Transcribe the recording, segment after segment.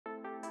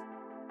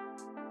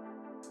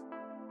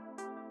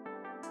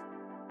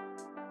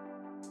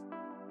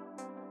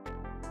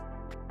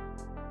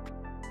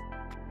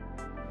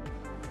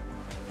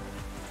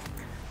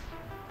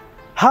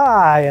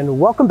Hi, and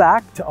welcome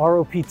back to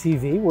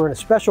ROPTV. We're in a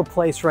special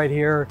place right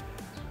here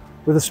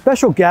with a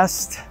special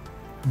guest,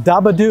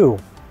 Dabba.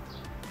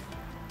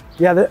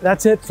 Yeah,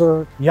 that's it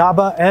for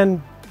Yabba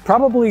and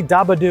probably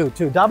Dabba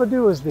too.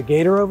 Dabba is the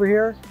gator over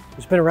here.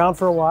 It's been around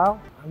for a while.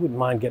 I wouldn't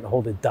mind getting a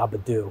hold of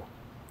Dabba.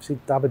 See,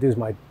 Dabba is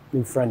my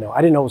new friend now. I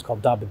didn't know it was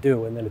called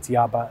Dabba, and then it's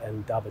Yabba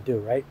and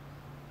Dabba, right?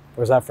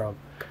 Where's that from?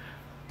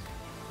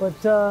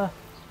 But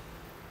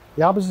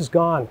Yabba's is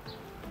gone.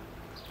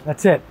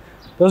 That's it.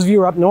 Those of you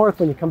who are up north,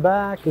 when you come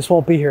back, this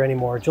won't be here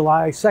anymore.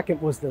 July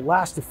 2nd was the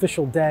last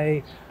official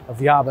day of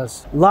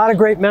Yabba's. A lot of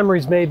great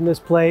memories made in this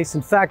place.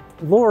 In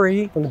fact,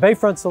 Lori from the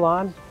Bayfront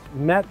Salon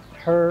met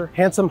her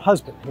handsome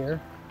husband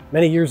here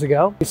many years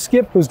ago.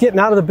 Skip was getting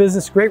out of the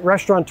business, great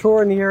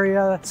restaurateur in the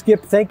area.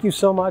 Skip, thank you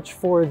so much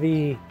for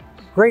the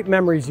great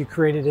memories you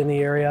created in the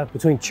area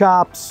between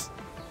Chops,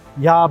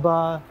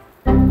 Yabba,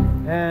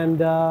 and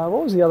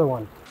what was the other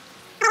one?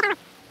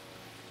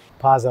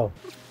 Pazzo.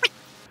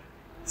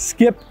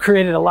 Skip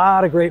created a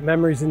lot of great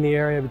memories in the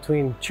area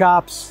between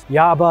Chops,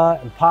 Yabba,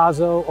 and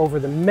Pazzo over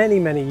the many,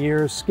 many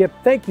years. Skip,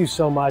 thank you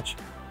so much.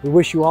 We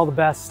wish you all the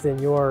best in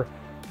your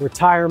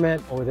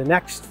retirement or the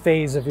next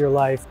phase of your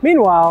life.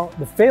 Meanwhile,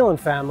 the Phelan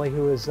family,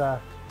 who is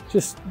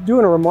just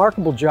doing a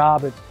remarkable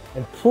job at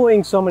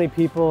employing so many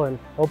people and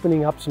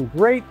opening up some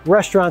great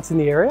restaurants in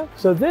the area.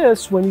 So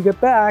this, when you get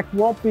back,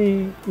 won't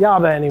be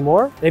Yabba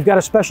anymore. They've got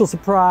a special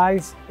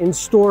surprise in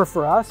store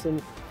for us,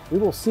 and we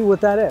will see what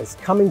that is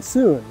coming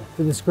soon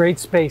to this great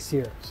space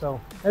here.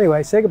 So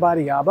anyway, say goodbye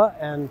to Yabba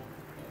and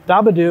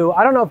Dabba.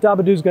 I don't know if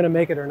Dabba is going to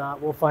make it or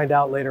not. We'll find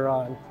out later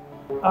on.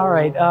 All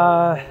right,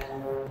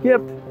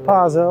 Skip,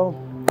 Pazzo.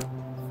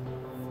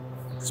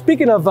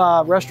 Speaking of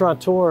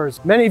restaurateurs,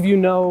 many of you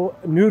know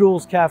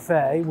Noodles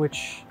Café,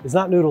 which is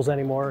not Noodles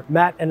anymore.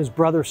 Matt and his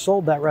brother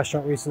sold that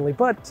restaurant recently,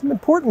 but some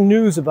important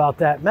news about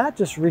that. Matt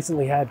just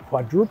recently had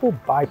quadruple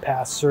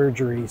bypass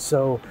surgery,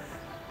 so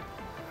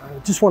I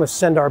just want to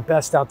send our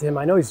best out to him.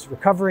 I know he's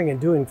recovering and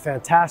doing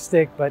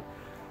fantastic, but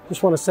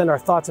just want to send our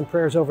thoughts and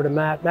prayers over to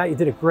Matt. Matt, you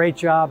did a great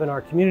job in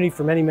our community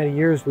for many, many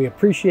years. We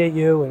appreciate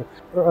you,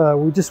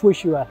 and we just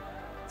wish you a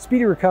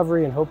speedy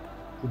recovery and hope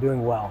you're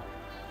doing well.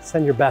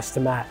 Send your best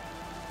to Matt.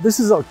 This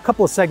is a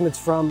couple of segments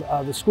from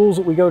the schools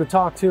that we go to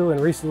talk to,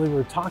 and recently we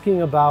were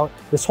talking about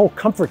this whole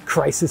comfort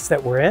crisis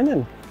that we're in,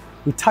 and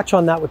we touch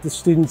on that with the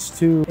students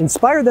to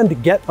inspire them to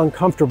get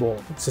uncomfortable.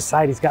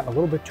 Society's gotten a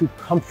little bit too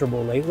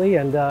comfortable lately,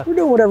 and we're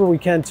doing whatever we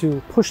can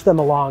to push them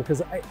along,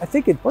 because I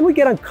think when we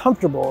get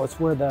uncomfortable, it's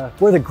where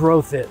the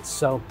growth is.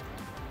 So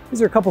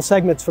these are a couple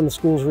segments from the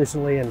schools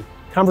recently and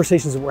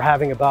conversations that we're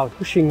having about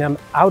pushing them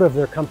out of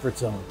their comfort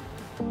zone.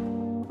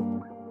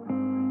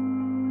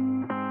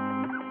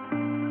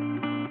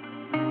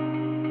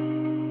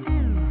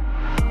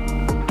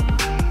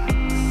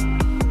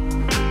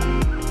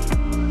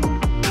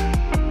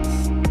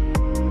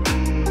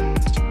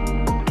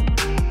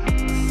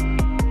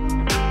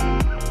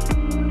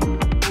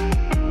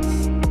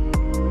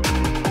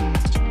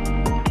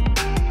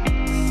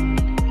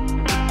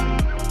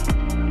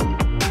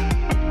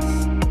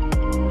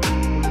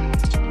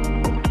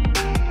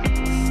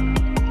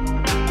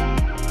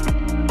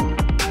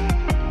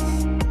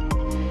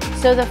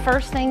 So the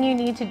first thing you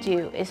need to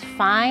do is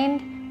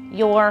find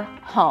your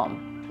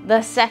home.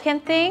 The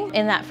second thing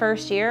in that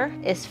first year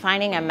is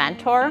finding a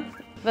mentor.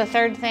 The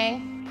third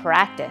thing,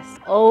 practice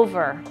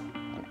over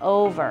and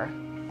over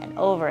and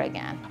over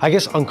again. I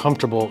guess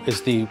uncomfortable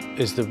is the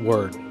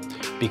word,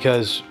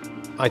 because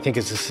I think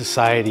as a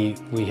society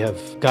we have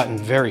gotten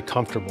very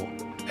comfortable,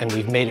 and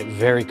we've made it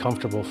very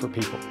comfortable for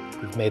people.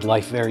 We've made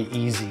life very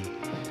easy.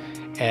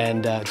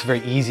 And it's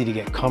very easy to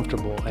get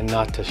comfortable and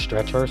not to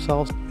stretch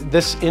ourselves.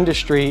 This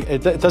industry,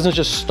 it doesn't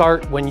just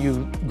start when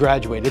you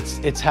graduate.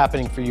 It's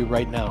happening for you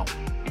right now.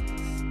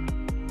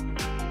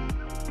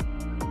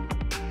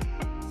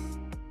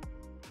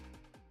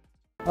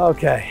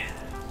 Okay,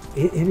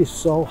 it is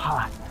so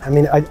hot. I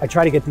mean, I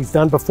try to get these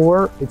done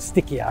before it's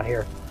sticky out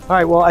here. All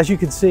right, well, as you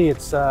can see,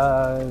 it's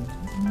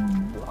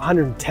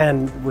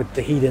 110 with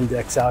the heat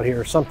index out here,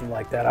 or something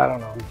like that. I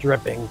don't know, I'm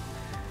dripping.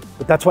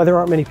 But that's why there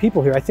aren't many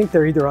people here. I think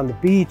they're either on the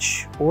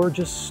beach or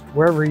just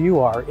wherever you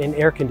are in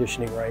air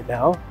conditioning right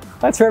now.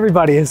 That's for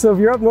everybody. So if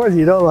you're up north,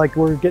 you know, like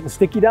we're getting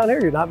sticky down here,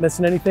 you're not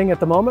missing anything at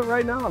the moment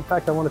right now. In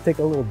fact, I want to take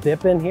a little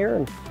dip in here,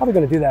 and probably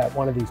going to do that at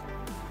one of these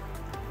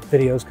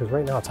videos because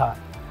right now it's hot.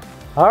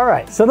 All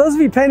right, so those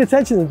of you paying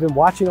attention and have been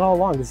watching all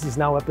along, this is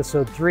now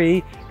episode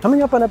 3.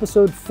 Coming up on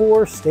episode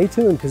 4, stay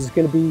tuned because it's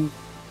going to be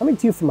coming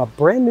to you from a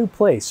brand new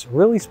place,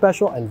 really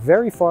special and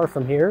very far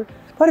from here.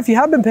 But if you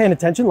have been paying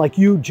attention, like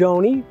you,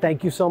 Joni,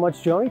 thank you so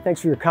much, Joni. Thanks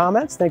for your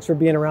comments. Thanks for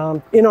being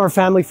around in our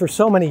family for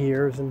so many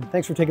years. And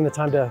thanks for taking the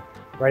time to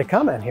write a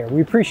comment here.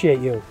 We appreciate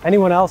you.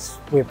 Anyone else,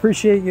 we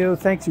appreciate you.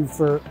 Thanks you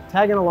for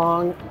tagging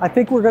along. I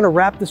think we're going to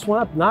wrap this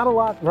one up. Not a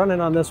lot running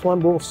on this one.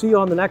 We'll see you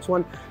on the next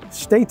one.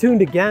 Stay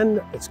tuned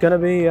again. It's going to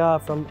be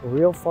from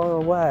real far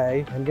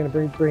away. I'm going to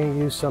be bringing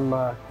you some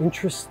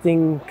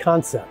interesting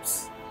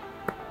concepts.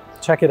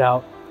 Check it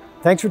out.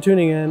 Thanks for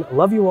tuning in. I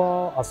love you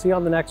all. I'll see you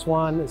on the next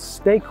one.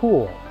 Stay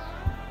cool.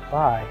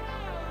 Bye.